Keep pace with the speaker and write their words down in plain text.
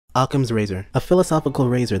Occam's razor, a philosophical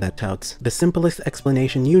razor that touts the simplest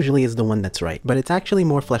explanation usually is the one that's right, but it's actually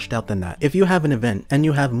more fleshed out than that. If you have an event and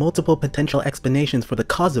you have multiple potential explanations for the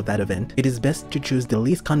cause of that event, it is best to choose the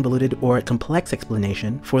least convoluted or complex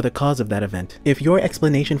explanation for the cause of that event. If your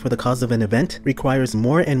explanation for the cause of an event requires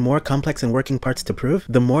more and more complex and working parts to prove,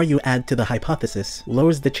 the more you add to the hypothesis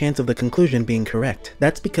lowers the chance of the conclusion being correct.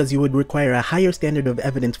 That's because you would require a higher standard of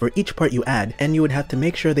evidence for each part you add, and you would have to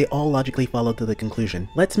make sure they all logically follow to the conclusion.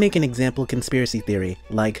 Let's make an example conspiracy theory,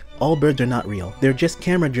 like all birds are not real. They're just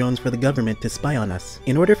camera drones for the government to spy on us.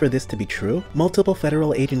 In order for this to be true, multiple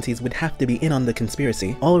federal agencies would have to be in on the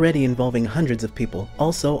conspiracy, already involving hundreds of people.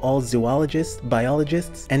 Also, all zoologists,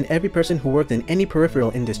 biologists, and every person who worked in any peripheral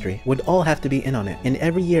industry would all have to be in on it. And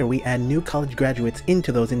every year we add new college graduates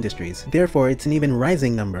into those industries. Therefore, it's an even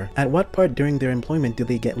rising number. At what part during their employment do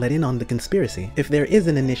they get let in on the conspiracy? If there is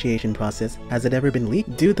an initiation process, has it ever been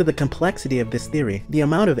leaked? Due to the complexity of this theory, the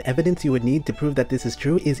amount of evidence you would need to prove that this is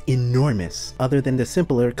true is enormous, other than the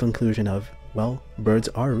simpler conclusion of, well, birds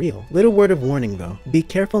are real. Little word of warning though, be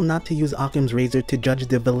careful not to use Occam's razor to judge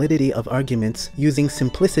the validity of arguments using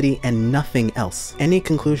simplicity and nothing else. Any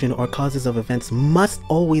conclusion or causes of events must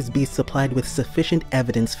always be supplied with sufficient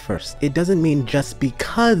evidence first. It doesn't mean just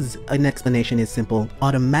because an explanation is simple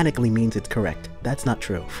automatically means it's correct. That's not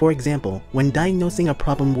true. For example, when diagnosing a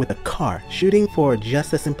problem with a car, shooting for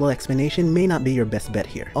just a simple explanation may not be your best bet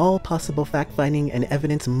here. All possible fact-finding and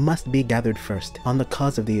evidence must be gathered first on the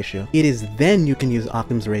cause of the issue. It is then you can use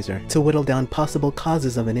Occam's razor to whittle down possible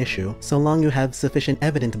causes of an issue, so long you have sufficient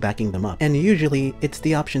evidence backing them up. And usually, it's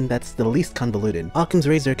the option that's the least convoluted. Occam's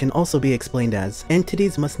razor can also be explained as,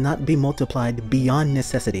 entities must not be multiplied beyond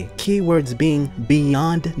necessity. Keywords being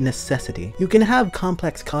beyond necessity. You can have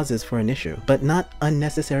complex causes for an issue, but not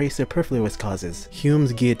unnecessary superfluous causes.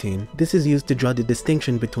 Hume's guillotine. This is used to draw the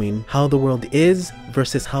distinction between how the world is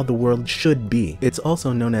versus how the world should be. It's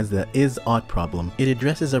also known as the is-ought problem. It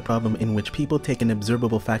addresses a problem in which people take an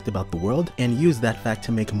observable fact about the world and use that fact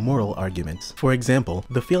to make moral arguments. For example,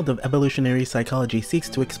 the field of evolutionary psychology seeks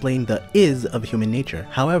to explain the is of human nature.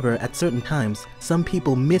 However, at certain times, some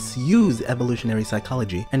people misuse evolutionary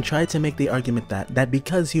psychology and try to make the argument that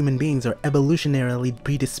because human beings are evolutionarily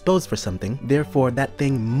predisposed for something, therefore that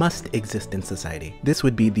thing must exist in society. This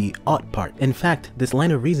would be the ought part. In fact, this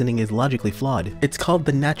line of reasoning is logically flawed. It's called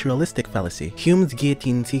the naturalistic fallacy. Hume's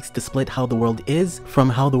guillotine seeks to split how the world is from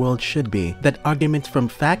how the world should be. That arguments from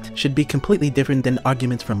fact should be completely different than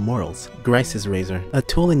arguments from morals. Grice's razor. A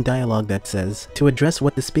tool in dialogue that says, to address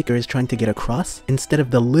what the speaker is trying to get across, instead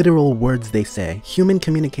of the literal words they say. Human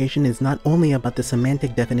communication is not only about the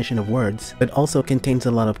semantic definition of words, but also contains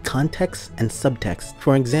a lot of context and subtext.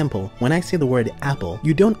 For example, when I say the word apple,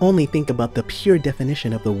 you don't only think about the pure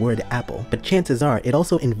definition of the word apple, but chances are it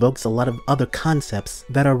also invokes a lot of other concepts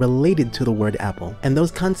that are related to the word apple. And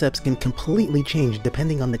those concepts can completely change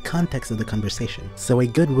depending on the context of the conversation. So a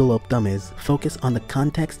good rule of thumb is focus on the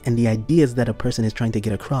context and the ideas that a person is trying to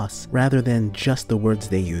get across, rather than just the words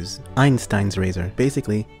they use. Einstein's razor.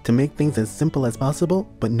 Basically, to make things as simple as possible,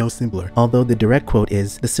 but no simpler. Although the direct quote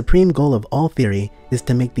is, the supreme goal of all theory is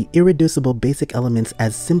to make the irreducible basic elements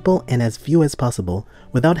as simple and as few as possible,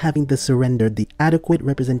 without having to surrender the adequate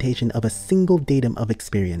representation of a single datum of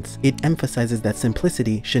experience. It emphasizes that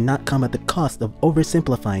simplicity should not come at the cost of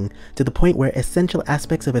oversimplifying to the point where essential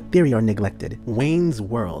aspects of a theory are neglected. Wayne's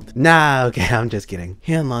World. Nah, okay, I'm just kidding.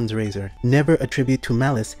 Hanlon's razor. Never attribute to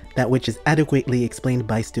malice that which is adequately explained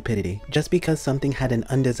by stupidity. Just because something had an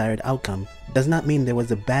undesired outcome does not mean there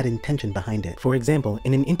was a bad intention behind it. For example,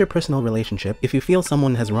 in an interpersonal relationship, if you feel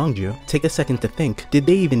someone has wronged you, take a second to think, did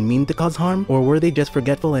they even mean to cause harm, or were they just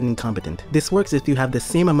forgetful and incompetent? This works if you have the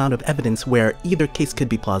same amount of evidence where either case could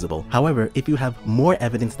be plausible. However, if you have more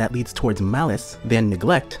evidence that leads towards malice than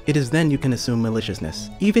neglect, it is then you can assume maliciousness.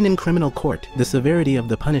 Even in criminal court, the severity of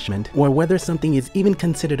the punishment, or whether something is even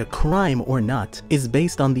considered a crime or not, is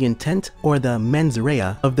based on the intent or the mens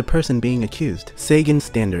rea of the person being accused. Sagan's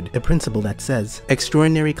standard, a principle that says,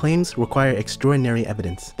 extraordinary claims require extraordinary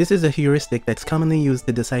evidence. This is a heuristic that's commonly used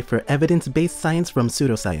to decipher evidence-based science from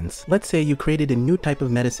pseudoscience. Let's say you created a new type of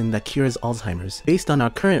medicine that cures Alzheimer's. Based on our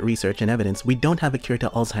current research and evidence, we don't have a cure to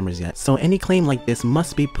Alzheimer's yet, so any claim like this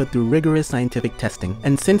must be put through rigorous scientific testing.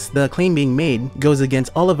 And since the claim being made goes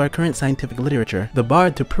against all of our current scientific literature, the bar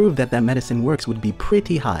to prove that that medicine works would be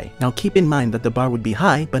pretty high. Now keep in mind that the bar would be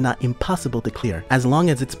high, but not impossible to clear, as long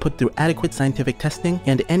as it's put through adequate scientific testing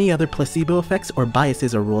and any other placebo effects or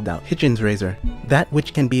biases are ruled out. Hitchen's razor. That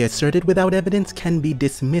which can be asserted without evidence can be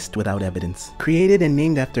dismissed without evidence. Created and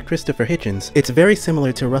named after Christopher Hitchens, it's very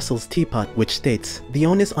similar to Russell's teapot, which states, "The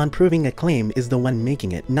onus on proving a claim is the one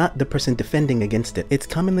making it, not the person defending against it." It's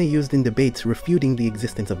commonly used in debates refuting the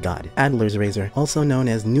existence of God. Adler's razor, also known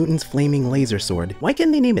as Newton's flaming laser sword. Why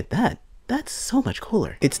can't they name it that? That's so much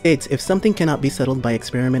cooler. It states if something cannot be settled by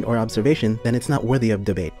experiment or observation, then it's not worthy of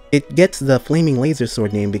debate. It gets the flaming laser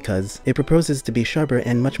sword name because it proposes to be sharper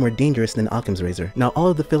and much more dangerous than Occam's razor. Now, all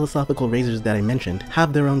of the philosophical razors that I mentioned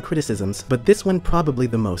have their own criticisms, but this one probably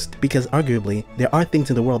the most, because arguably, there are things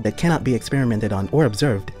in the world that cannot be experimented on or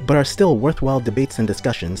observed, but are still worthwhile debates and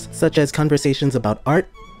discussions, such as conversations about art,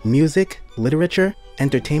 music, literature,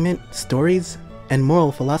 entertainment, stories, and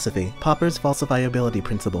moral philosophy. Popper's falsifiability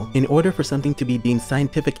principle. In order for something to be deemed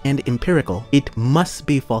scientific and empirical, it must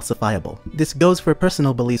be falsifiable. This goes for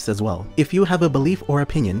personal beliefs as well. If you have a belief or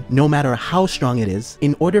opinion, no matter how strong it is,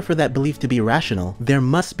 in order for that belief to be rational, there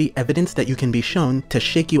must be evidence that you can be shown to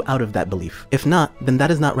shake you out of that belief. If not, then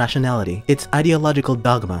that is not rationality. It's ideological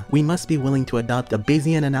dogma. We must be willing to adopt a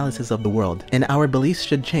Bayesian analysis of the world, and our beliefs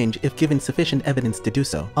should change if given sufficient evidence to do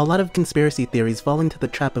so. A lot of conspiracy theories fall into the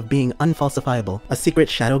trap of being unfalsifiable. A secret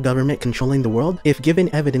shadow government controlling the world? If given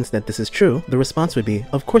evidence that this is true, the response would be,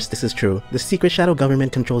 of course this is true. The secret shadow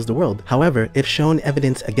government controls the world. However, if shown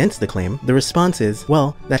evidence against the claim, the response is,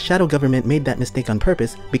 well, that shadow government made that mistake on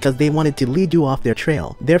purpose because they wanted to lead you off their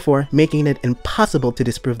trail, therefore making it impossible to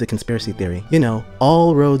disprove the conspiracy theory. You know,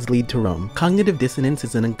 all roads lead to Rome. Cognitive dissonance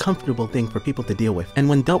is an uncomfortable thing for people to deal with, and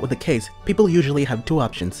when dealt with a case, people usually have two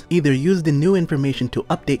options. Either use the new information to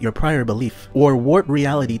update your prior belief, or warp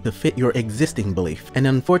reality to fit your existing belief. And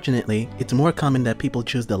unfortunately, it's more common that people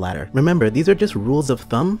choose the latter. Remember, these are just rules of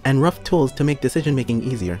thumb and rough tools to make decision making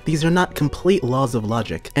easier. These are not complete laws of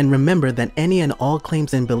logic. And remember that any and all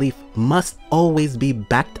claims and belief must always be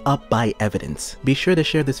backed up by evidence. Be sure to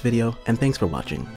share this video, and thanks for watching.